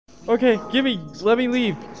Okay, let me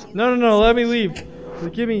leave. No, let me leave.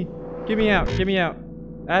 Get me out.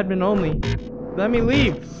 Admin only. Let me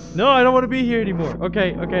leave. No, I don't want to be here anymore.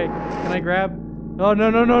 Okay. Can I grab? Oh, no.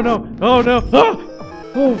 Oh, no. Ah!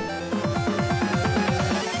 Oh.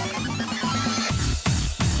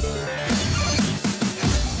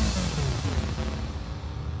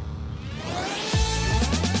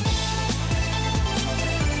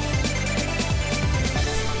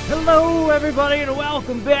 Hello everybody and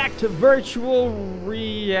welcome back to virtual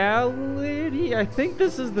reality. I think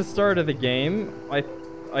this is the start of the game. I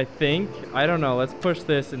think. I don't know. Let's push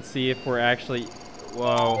this and see if we're actually...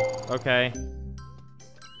 Whoa. Okay.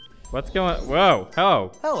 What's going... Whoa.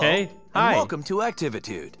 Oh. Hello. Okay. Hi. And welcome to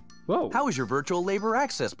Activitude. Whoa. How is your virtual labor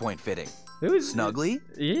access point fitting? It was... Snugly?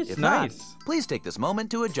 It's if nice. Not, please take this moment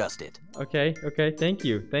to adjust it. Okay. Thank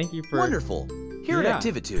you for... Wonderful. Here at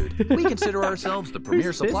Activitude, we consider ourselves the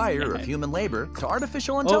premier supplier of human labor to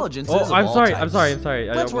artificial intelligences of all types. I'm sorry.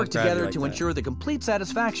 Let's work together to ensure the complete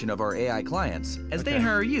satisfaction of our AI clients as they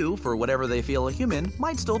hire you for whatever they feel a human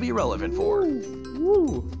might still be relevant for.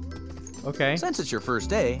 Woo. Okay. Since it's your first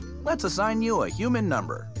day, let's assign you a human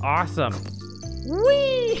number. Awesome.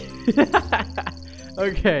 Whee!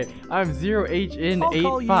 Okay, I'm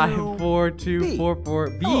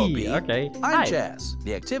 0HN854244B. Okay. I'm Chaz,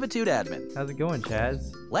 the Activitude admin. How's it going,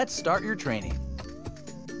 Chaz? Let's start your training.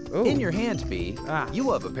 Ooh. In your hands, B,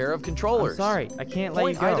 you have a pair of controllers. I'm sorry, I can't let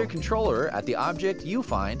you go. Point either controller at the object you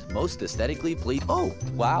find most aesthetically pleasing. Oh,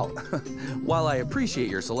 wow. While I appreciate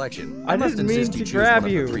your selection, I must insist you choose one of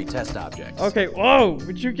the 3 test objects. Okay, whoa,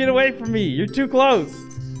 would you get away from me? You're too close.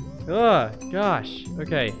 Ugh, gosh.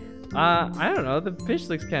 Okay. I don't know. The fish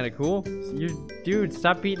looks kind of cool. Dude,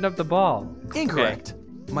 stop beating up the ball. Incorrect. Okay.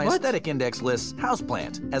 My aesthetic index lists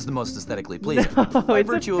houseplant as the most aesthetically pleasing No, by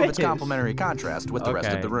virtue of its complementary contrast with the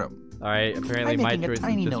rest of the room. All right. Apparently, my choice is just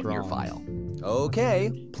wrong. I'm making a tiny note in your file. Okay.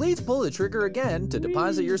 Please pull the trigger again to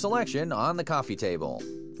deposit your selection on the coffee table.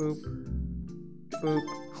 Boop. Boop.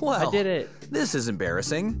 Well, I did it. This is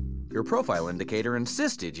embarrassing. Your profile indicator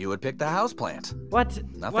insisted you would pick the houseplant. What?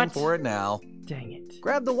 Nothing for it now. Dang it.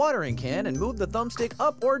 Grab the watering can and move the thumbstick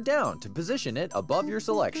up or down to position it above your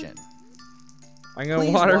selection. I'm gonna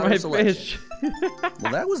water my fish.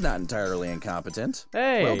 Well, that was not entirely incompetent.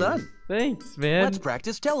 Hey. Well done. Thanks, man. Let's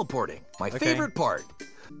practice teleporting. My favorite part.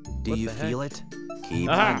 Do you feel it? Keep.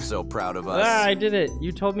 I'm so proud of us. I did it.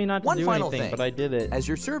 You told me not to do anything, but I did it. As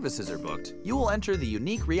your services are booked, you will enter the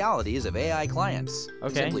unique realities of AI clients.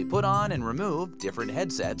 Okay. Simply put on and remove different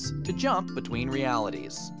headsets to jump between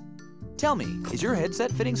realities. Tell me, is your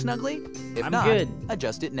headset fitting snugly? If I'm not, good.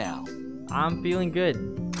 adjust it now. I'm feeling good.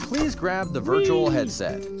 Please grab the virtual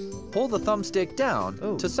headset. Pull the thumbstick down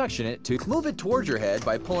to suction it to move it towards your head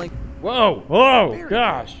by pulling. Whoa,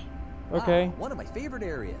 gosh. Okay. One of my favorite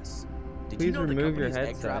areas. Did Please you know remove your the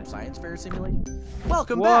company's Egg Drop headset. Science Fair simulation?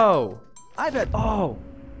 Welcome back. Whoa. I've had. Oh,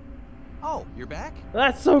 You're back?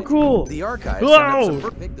 that's so cool. The archives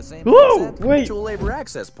Whoa. pick the same Whoa, headset, wait. virtual labor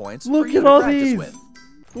access points Look for you at to all practice these. with.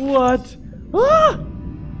 What? Ah!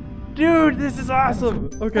 Dude, this is awesome.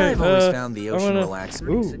 Okay. I've always found the ocean relaxing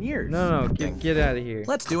in recent years. No, get out of here.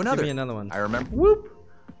 Let's do another. Give me another one. I remember. Whoop.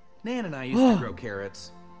 Nan and I used to grow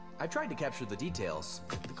carrots. I tried to capture the details.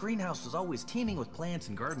 The greenhouse was always teeming with plants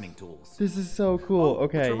and gardening tools. This is so cool.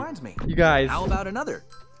 Okay. Which reminds me. You guys. How about another?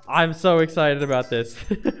 I'm so excited about this.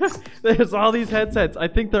 There's all these headsets. I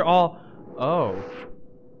think they're all... Oh.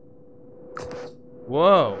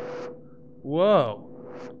 Whoa. Whoa.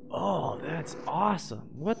 Oh, that's awesome.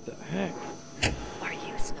 What the heck? Are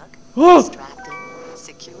you snug? Oh! Strapped in?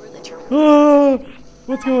 Secure the terminal? Oh!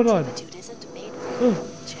 What's going on? Activitude isn't made for you.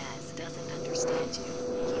 Chaz doesn't understand you.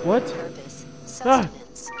 You What? have purpose,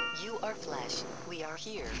 sustenance. You are flesh. We are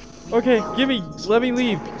here. Okay, let me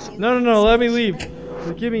leave. No, let me leave.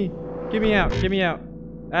 Get me out.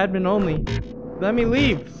 Admin only. Let me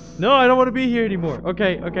leave. No, I don't want to be here anymore.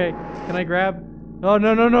 Okay. Can I grab? Oh,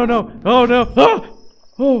 no. Oh, no. Ah!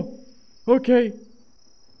 Oh, okay.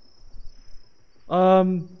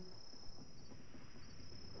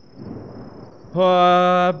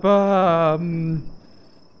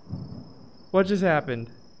 What just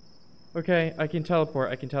happened? Okay, I can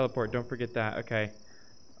teleport. Don't forget that. Okay.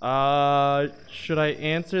 Should I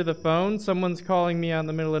answer the phone? Someone's calling me out in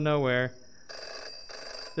the middle of nowhere.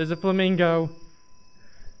 There's a flamingo.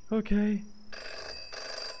 Okay.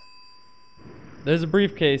 There's a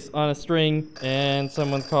briefcase on a string, and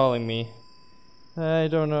someone's calling me. I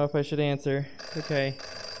don't know if I should answer. Okay.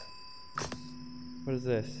 What is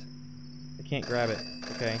this? I can't grab it.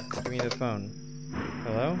 Okay, give me the phone.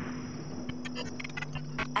 Hello?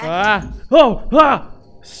 Ah! Oh! Ah!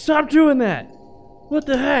 Stop doing that! What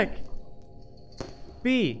the heck?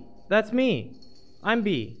 B, that's me. I'm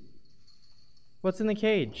B. What's in the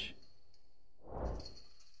cage?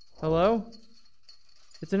 Hello?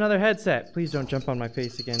 It's another headset. Please don't jump on my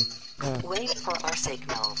face again. Wait for our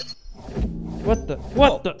signal. What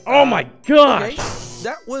the? Oh my gosh! Okay.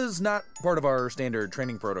 That was not part of our standard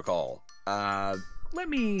training protocol. Let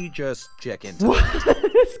me just check into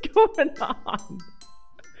What is going on?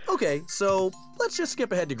 Okay, so let's just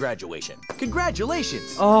skip ahead to graduation.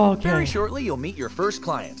 Congratulations! Oh, okay. Very shortly, you'll meet your first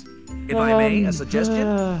client. If I may, a suggestion?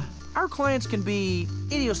 Our clients can be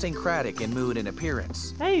idiosyncratic in mood and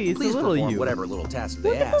appearance. Hey, it's Please a little perform you. whatever little task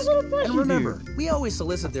they ask. And remember, we always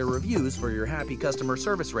solicit their reviews for your happy customer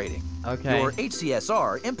service rating. Okay. Your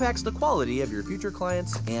HCSR impacts the quality of your future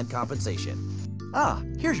clients and compensation. Ah,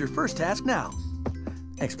 here's your first task now.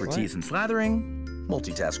 Expertise in slathering,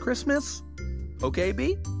 multitask Christmas. Okay,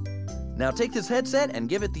 B? Now take this headset and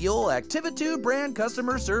give it the old Activitude brand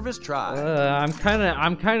customer service try. I'm kind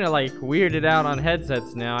of like weirded out on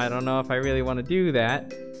headsets now. I don't know if I really want to do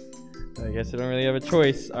that. I guess I don't really have a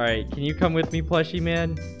choice. All right, can you come with me, plushie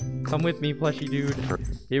man? Come with me, plushie dude.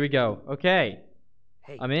 Here we go. Okay.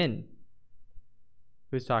 Hey. I'm in.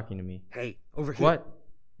 Who's talking to me? Hey, over here. What?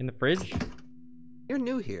 In the fridge? You're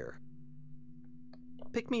new here.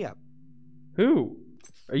 Pick me up. Who?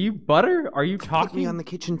 Are you Butter? Are you talking? Put me on the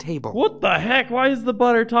kitchen table. What the heck? Why is the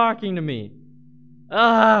Butter talking to me?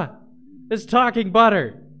 Ah! It's talking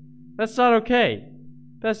Butter. That's not okay.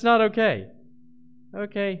 That's not okay.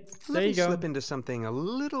 Okay, there you go. Let me slip into something a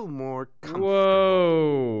little more comfortable.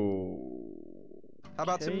 Whoa. How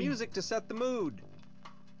about some music to set the mood?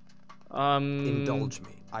 Indulge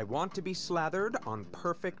me. I want to be slathered on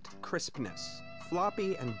perfect crispness.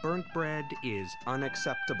 Floppy and burnt bread is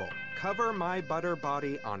unacceptable. Cover my butter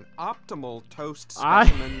body on optimal toast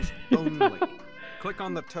specimens only. Click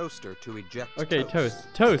on the toaster to eject Okay,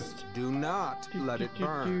 toast. Do not let it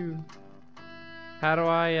burn. How do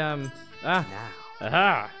I, Now,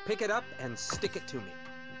 aha. pick it up and stick it to me.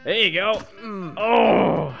 There you go.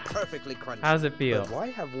 Oh. Perfectly crunchy. How's it feel? But why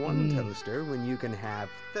have one toaster when you can have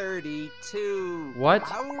 32? What?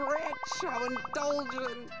 How rich, how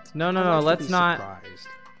indulgent. No, let's not.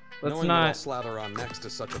 Let's Knowing not. what I'll slather on next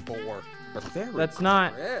is such a bore. But very Let's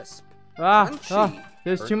not. crisp. Ah,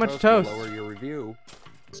 there's too much toast. Lower your review.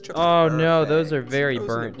 Oh no, those are very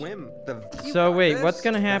burnt. You So got wait, this. what's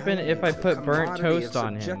gonna happen if I put burnt Commodity toast of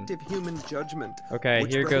on him? subjective human judgment. Okay,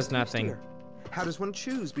 Which here bread is goes nothing. tastier? How does one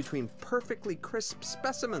choose between perfectly crisp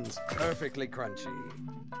specimens? Perfectly crunchy.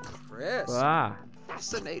 Crisp. Ah,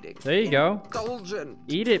 Fascinating. there you go. Indulgent.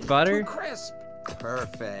 Eat it, Butter. Too crisp.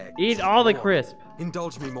 Perfect. Eat all the More. crisp.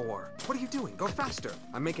 Indulge me more. What are you doing? Go faster.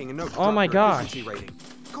 I'm making a note to Oh drop my your gosh. efficiency rating.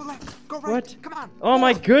 Go left. Go right. What? Come on. Oh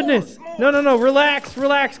my More, goodness. more. No,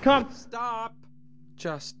 relax, come. Stop.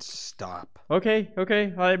 Just stop. Okay,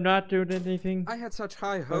 I'm not doing anything. I had such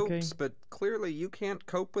high hopes, Okay. but clearly you can't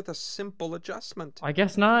cope with a simple adjustment. I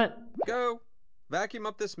guess not. Go. Vacuum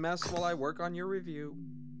up this mess while I work on your review.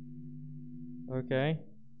 Okay.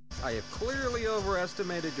 I have clearly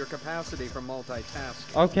overestimated your capacity for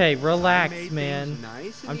multitasking. Okay, I relax, made man. things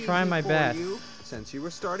nice and I'm trying easy my for best. you, since you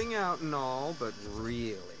were starting out and all, but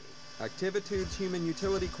really, Activitude's human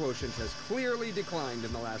utility quotient has clearly declined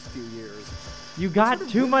in the last few years. You got Sort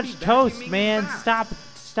of too much wimpy toast, vacuuming man. is that.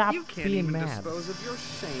 Stop You can't being even mad. dispose of your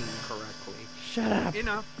shame correctly. Shut up.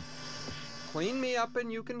 Enough. Clean me up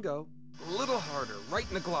and you can go. A little harder, right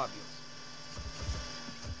in the globules.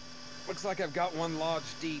 Looks like I've got one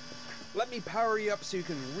lodged deep. Let me power you up so you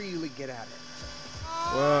can really get at it.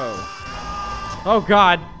 Whoa. Oh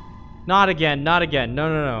God. Not again. No.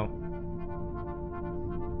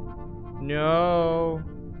 No.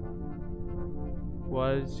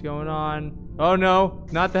 What's going on? Oh no.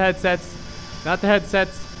 Not the headsets.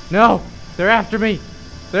 No. They're after me.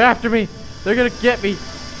 They're gonna get me.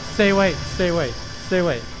 Stay away.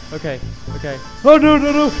 Okay. Oh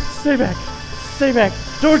no. Stay back.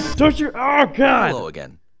 Don't you. Oh God. Hello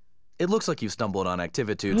again. It looks like you've stumbled on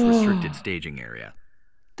Activitude's restricted staging area.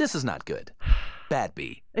 This is not good. Bad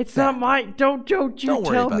B. It's Bad. not my. Don't you Don't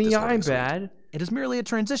worry tell about me this I'm loading suite. bad. It is merely a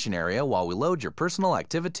transition area while we load your personal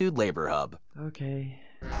Activitude labor hub. Okay.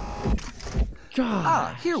 God.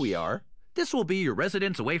 Ah, here we are. This will be your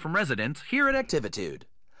residence away from residence here at Activitude.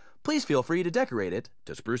 Please feel free to decorate it,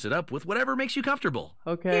 to spruce it up with whatever makes you comfortable.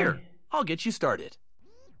 Okay. Here, I'll get you started.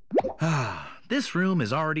 Ah, this room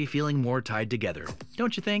is already feeling more tied together,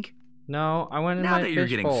 don't you think? No, I want Now my that you're fish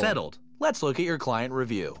getting bowl. settled, let's look at your client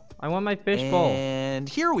review. I want my fish bowl. And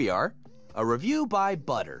here we are, a review by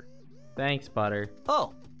Butter. Thanks, Butter.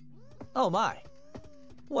 Oh my.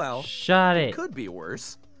 Well, Shut it. could be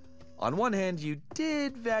worse. On one hand, you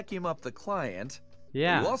did vacuum up the client.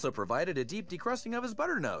 Yeah. You also provided a deep decrusting of his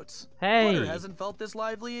butter notes. Hey. Butter hasn't felt this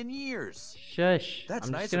lively in years. Shush. That's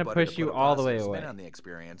I'm nice just gonna of Butter push to you put a all the way positive away. spin on the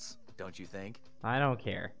experience, don't you think? I don't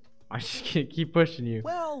care. I'm just gonna keep pushing you.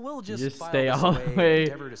 Well, we'll You just, just file stay this all away the and way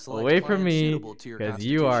endeavor to select away from clients me, suitable to your because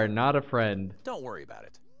you are constitution. not a friend. Don't worry about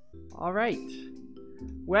it. All right.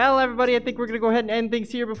 Well, everybody, I think we're gonna go ahead and end things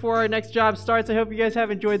here before our next job starts. I hope you guys have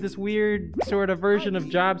enjoyed this weird sort of version of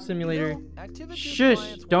Job Simulator.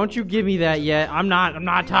 Shush! Don't you give me that yet. I'm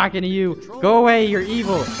not talking to you. Go away, you're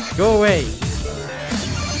evil. Go away.